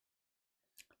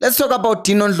Let's talk about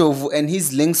Dino Ndlovu and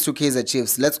his links to Kaizer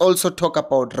Chiefs. Let's also talk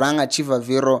about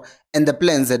Ngcobo and the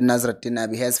plans that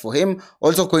Ndlovu has for him.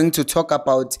 Also going to talk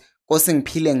about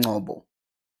Nkosingiphile Ngcobo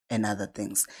and other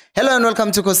things. Hello and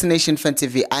welcome to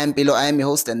KNFTV. I am Bilo, I am your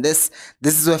host, and this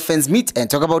is where fans meet and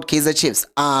talk about Kaizer Chiefs.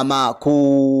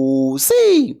 Khosi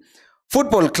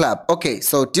Football Club. Okay,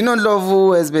 so Dino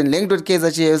Ndlovu has been linked with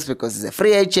Kaizer Chiefs because he's a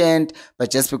free agent,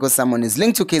 but just because someone is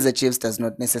linked to Kaizer Chiefs does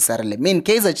not necessarily mean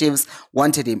Kaizer Chiefs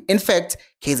wanted him. In fact,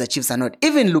 Kaizer Chiefs are not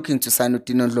even looking to sign with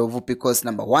Dino Ndlovu because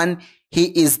number one, he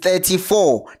is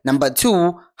 34. Number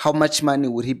two, how much money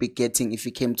would he be getting if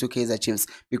he came to Kaizer Chiefs?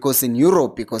 Because in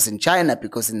Europe, because in China,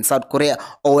 because in South Korea,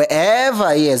 or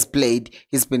wherever he has played,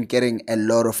 he's been getting a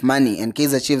lot of money. And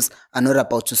Kaizer Chiefs are not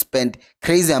about to spend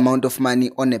crazy amount of money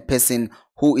on a person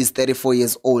who is 34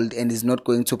 years old and is not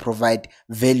going to provide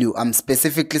value. I'm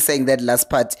specifically saying that last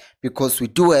part because we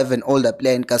do have an older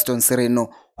player in Gaston Sereno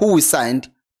who we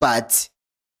signed, but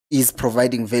is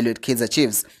providing value at Kaizer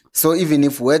Chiefs. So even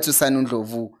if we were to sign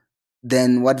Ndlovu,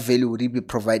 then what value would he be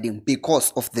providing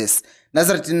because of this?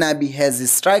 Ndlovu has his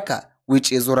striker,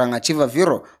 which is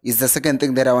Ngcobo, is the second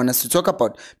thing that I want us to talk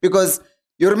about. Because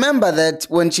you remember that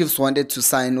when Chiefs wanted to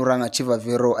sign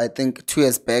Ngcobo, I think 2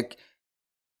 years back,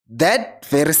 that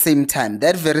very same time,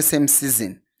 that very same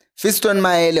season, Fiston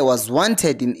Maele was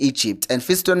wanted in Egypt, and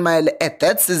Fiston Maele at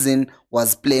that season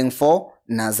was playing for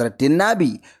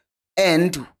Ndlovu.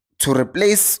 And to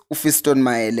replace Fiston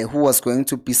Maele, who was going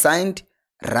to be signed,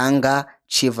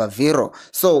 Ngcobo.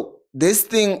 So this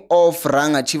thing of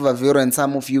Ngcobo and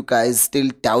some of you guys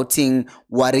still doubting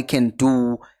what he can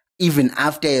do even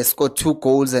after he has scored 2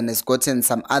 goals and has gotten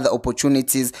some other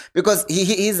opportunities, because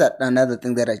he is another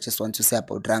thing that I just want to say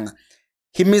about Ranga.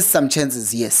 He missed some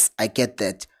chances, yes, I get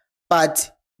that.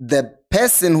 But the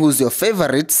person who's your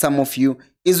favorite, some of you,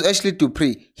 is Ashley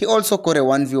Dupree. He also got a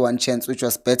 1v1 chance, which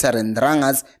was better than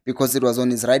Ranga's because it was on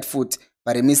his right foot,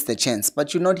 but he missed the chance.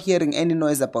 But you're not hearing any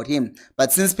noise about him.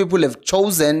 But since people have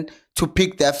chosen to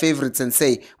pick their favorites and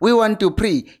say, we want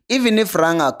Dupree, even if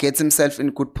Ranga gets himself in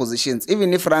good positions,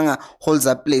 even if Ranga holds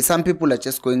up play, some people are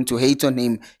just going to hate on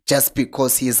him just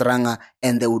because he's Ranga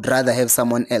and they would rather have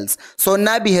someone else. So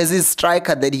Nabi has his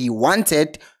striker that he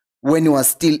wanted when he was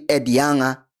still at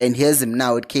Younger, and here's him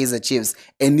now at Kaizer Chiefs,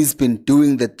 and he's been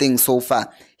doing the thing so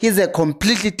far. He's a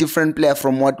completely different player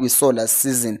from what we saw last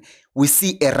season. We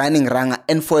see a running Ranga,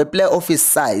 and for a player of his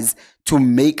size to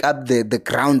make up the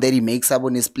ground that he makes up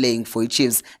when he's playing for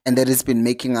Chiefs, and that he's been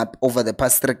making up over the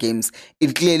past 3 games,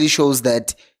 it clearly shows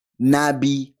that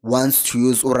Nabi wants to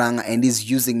use Oranga and is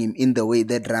using him in the way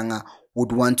that Ranga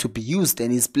would want to be used,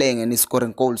 and he's playing and he's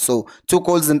scoring goals. So 2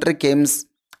 goals in 3 games,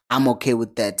 I'm okay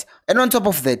with that. And on top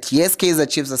of that, yes, Kaizer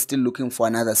Chiefs are still looking for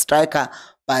another striker,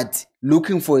 but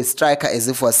looking for a striker as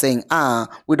if we're saying,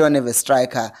 we don't have a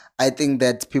striker. I think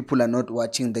that people are not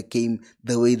watching the game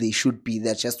the way they should be.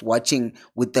 They're just watching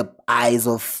with the eyes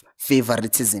of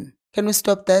favoritism. Can we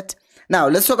stop that? Now,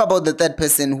 let's talk about the third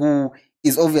person who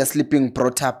is obviously being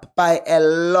brought up by a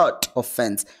lot of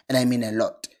fans, and I mean a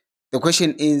lot. The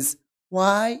question is,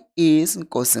 why is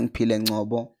Nkosingiphile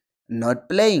Ngcobo not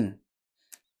playing?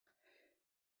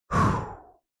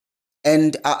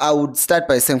 And I would start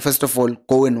by saying, first of all,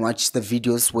 go and watch the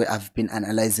videos where I've been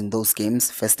analyzing those games,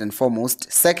 first and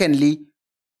foremost. Secondly,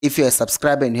 if you're a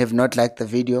subscriber and you have not liked the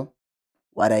video,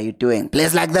 what are you doing?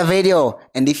 Please like the video.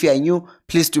 And if you are new,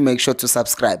 please do make sure to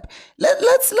subscribe.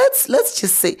 Let's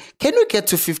just say, can we get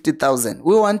to 50,000?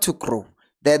 We want to grow.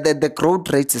 The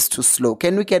growth rate is too slow.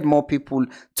 Can we get more people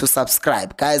to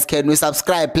subscribe? Guys, can we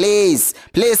subscribe? Please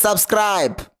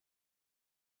subscribe.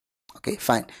 Okay,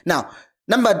 fine. Now,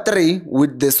 number 3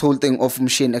 with this whole thing of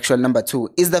machine, actual number 2,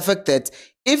 is the fact that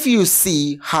if you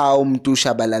see how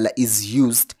Shabalala is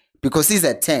used, because he's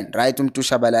at 10, right?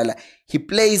 Shabalala, he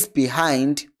plays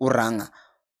behind Uranga.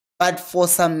 But for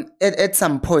at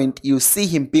some point, you see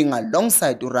him being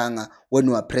alongside Uranga when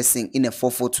we are pressing in a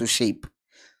 4-4-2 shape.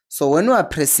 So when we are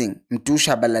pressing,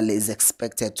 Shabalala is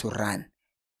expected to run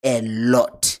a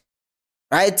lot,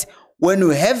 right? When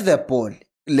we have the ball,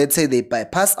 let's say they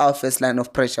bypass our first line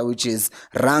of pressure, which is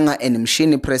Ranga and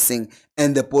Mshini pressing,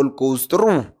 and the ball goes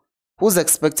through. Who's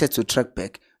expected to track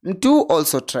back? Mtu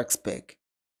also tracks back.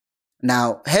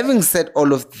 Now, having said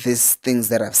all of these things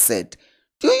that I've said,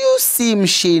 do you see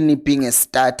Mshini being a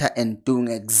starter and doing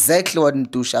exactly what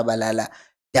Mtu Shabalala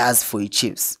does for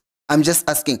Chiefs? I'm just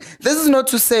asking. This is not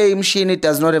to say Mshini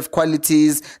does not have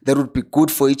qualities that would be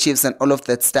good for Chiefs and all of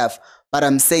that stuff. But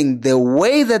I'm saying the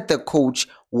way that the coach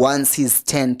wants his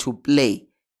 10 to play,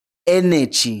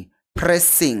 energy,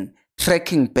 pressing,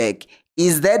 tracking back,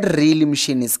 is that really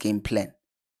Mshini's game plan?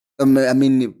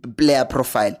 player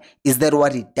profile. Is that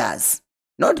what it does?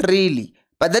 Not really.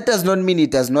 But that does not mean it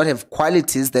does not have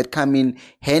qualities that come in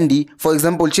handy. For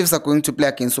example, Chiefs are going to play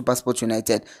against SuperSport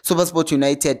United. SuperSport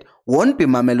United won't be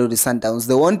Mamelodi Sundowns.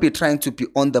 They won't be trying to be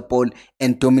on the ball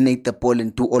and dominate the ball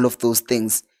and do all of those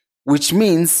things. Which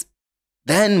means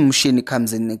then Mushini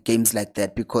comes in games like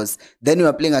that, because then you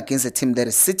are playing against a team that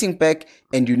is sitting back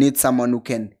and you need someone who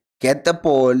can get the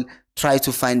ball, try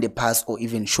to find a pass, or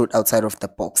even shoot outside of the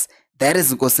box. That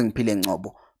is Nkosingiphile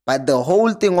Ngcobo. But the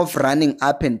whole thing of running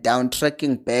up and down,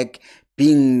 tracking back,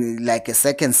 being like a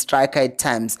second striker at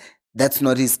times, that's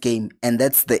not his game. And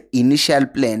that's the initial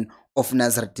plan of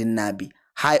Nasruddin Nabi.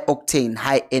 High octane,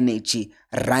 high energy,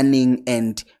 running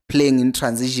and playing in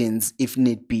transitions if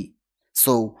need be.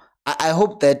 So I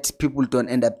hope that people don't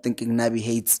end up thinking Nabi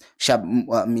hates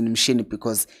Mshini,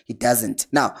 because he doesn't.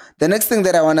 Now, the next thing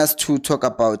that I want us to talk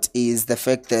about is the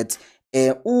fact that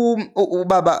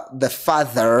Baba, the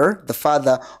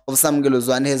father of Samkelo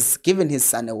Zwane, has given his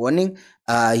son a warning.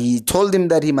 He told him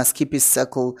that he must keep his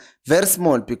circle very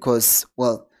small, because,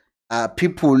 well,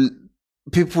 people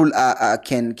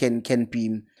can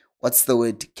be, what's the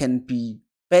word, can be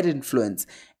bad influence.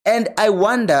 And I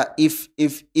wonder if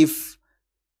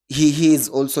he has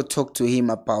also talked to him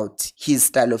about his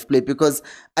style of play, because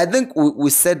I think we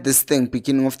said this thing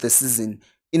beginning of the season.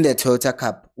 In the Toyota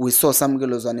Cup, we saw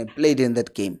Samkelo Zwane played in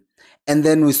that game. And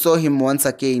then we saw him once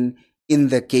again in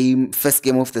the first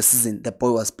game of the season. The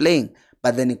boy was playing,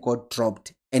 but then he got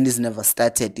dropped and he's never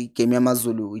started. Game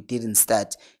Yamazulu, he didn't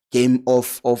start. Game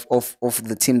of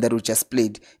the team that we just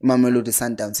played, Mamelodi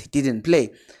Sundowns, he didn't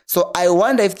play. So I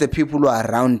wonder if the people who are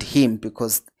around him,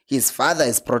 because his father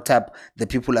has brought up the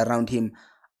people around him,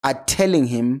 are telling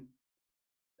him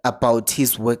about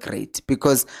his work rate.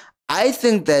 Because I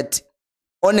think that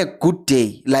on a good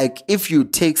day, like if you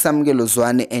take Samkelo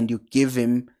Zwane and you give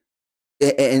him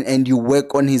and you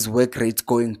work on his work rate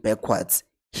going backwards,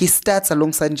 he starts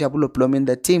alongside Njabulo Blom in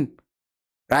the team,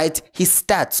 right? He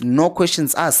starts, no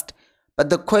questions asked.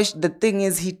 But the thing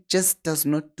is, he just does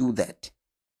not do that.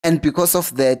 And because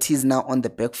of that, he's now on the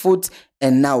back foot,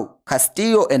 and now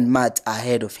Castillo and Matt are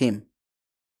ahead of him.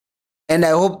 And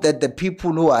I hope that the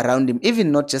people who are around him,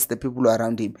 even not just the people who are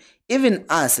around him, even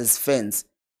us as fans,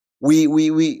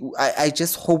 I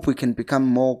just hope we can become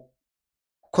more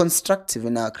constructive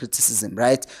in our criticism,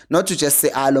 right? Not to just say,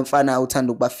 lo mfana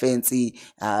uthanda ukuba fancy,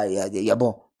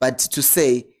 yabo, but to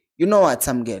say, you know what,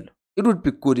 Samkelo, it would be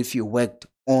good if you worked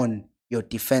on your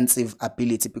defensive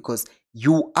ability, because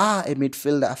you are a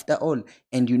midfielder after all,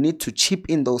 and you need to chip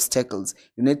in those tackles.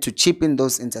 You need to chip in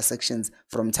those interceptions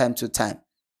from time to time.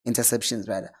 Interceptions,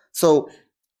 rather. So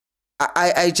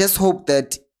I just hope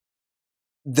that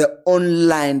the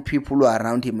online people who are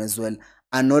around him as well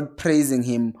are not praising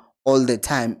him all the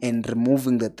time and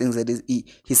removing the things that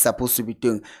he's supposed to be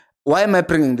doing. Why am I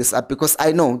bringing this up? Because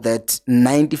I know that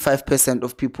 95%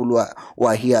 of people who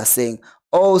are here are saying,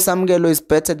 oh, Samkelo is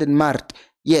better than Mart.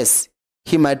 Yes,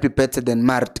 he might be better than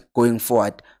Mart going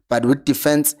forward. But with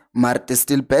defense, Mart is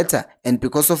still better. And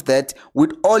because of that,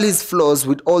 with all his flaws,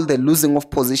 with all the losing of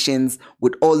positions,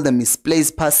 with all the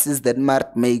misplaced passes that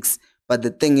Mart makes, but the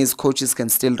thing is, coaches can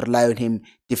still rely on him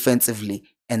defensively.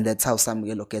 And that's how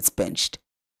Samkelo gets benched.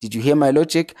 Did you hear my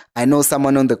logic? I know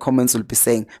someone on the comments will be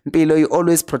saying, Mpilo, you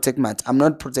always protect Mart. I'm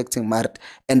not protecting Mart.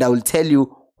 And I will tell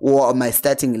you what my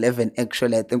starting 11,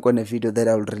 actually, I think on a video that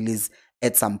I will release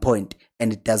at some point.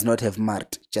 And it does not have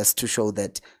Mart, just to show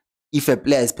that if a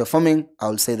player is performing, I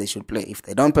will say they should play. If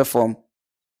they don't perform,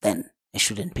 then I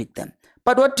shouldn't pick them.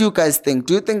 But what do you guys think?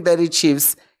 Do you think that the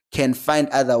Chiefs can find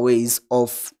other ways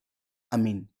of,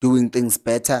 doing things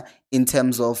better in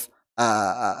terms of,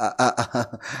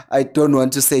 I don't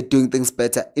want to say doing things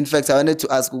better. In fact, I wanted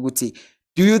to ask Uguti,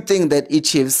 do you think that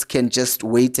Chiefs can just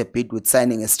wait a bit with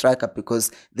signing a striker because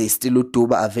they still look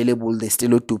Duba available, they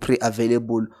still look Dupre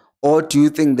available? Or do you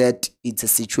think that it's a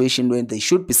situation where they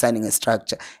should be signing a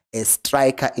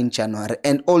striker in January?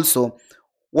 And also,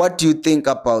 what do you think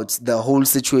about the whole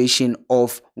situation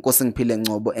of Nkosingiphile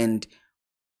Ngcobo, and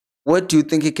what do you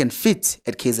think he can fit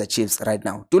at Kaizer Chiefs right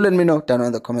now? Do let me know down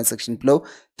in the comment section below.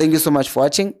 Thank you so much for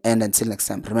watching, and until next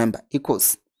time, remember,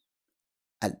 equals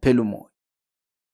Alpelumo.